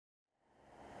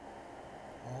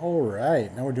All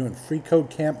right, now we're doing Free Code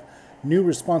Camp, new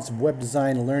responsive web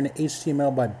design, learn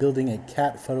HTML by building a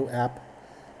cat photo app.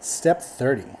 Step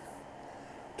 30.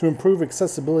 To improve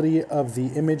accessibility of the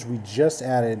image we just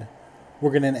added,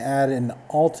 we're going to add an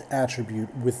alt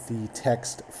attribute with the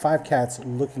text 5 cats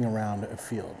looking around a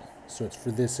field. So it's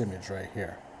for this image right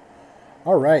here.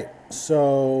 All right,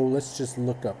 so let's just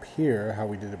look up here how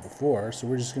we did it before. So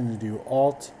we're just going to do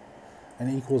alt,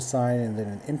 an equal sign, and then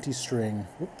an empty string.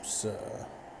 Oops.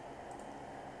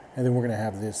 And then we're going to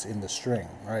have this in the string.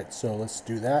 All right, so let's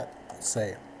do that.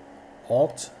 Say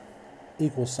alt,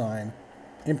 equal sign,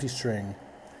 empty string.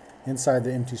 Inside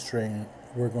the empty string,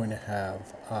 we're going to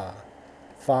have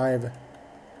 5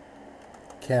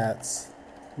 cats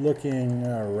looking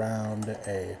around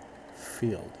a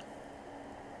field.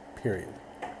 Period.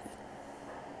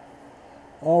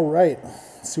 All right,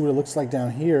 let's see what it looks like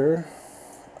down here.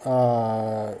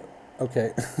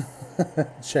 Okay,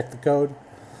 check the code.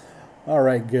 All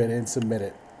right, good, and submit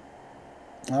it.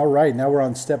 All right, now we're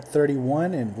on step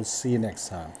 31, and we'll see you next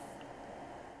time.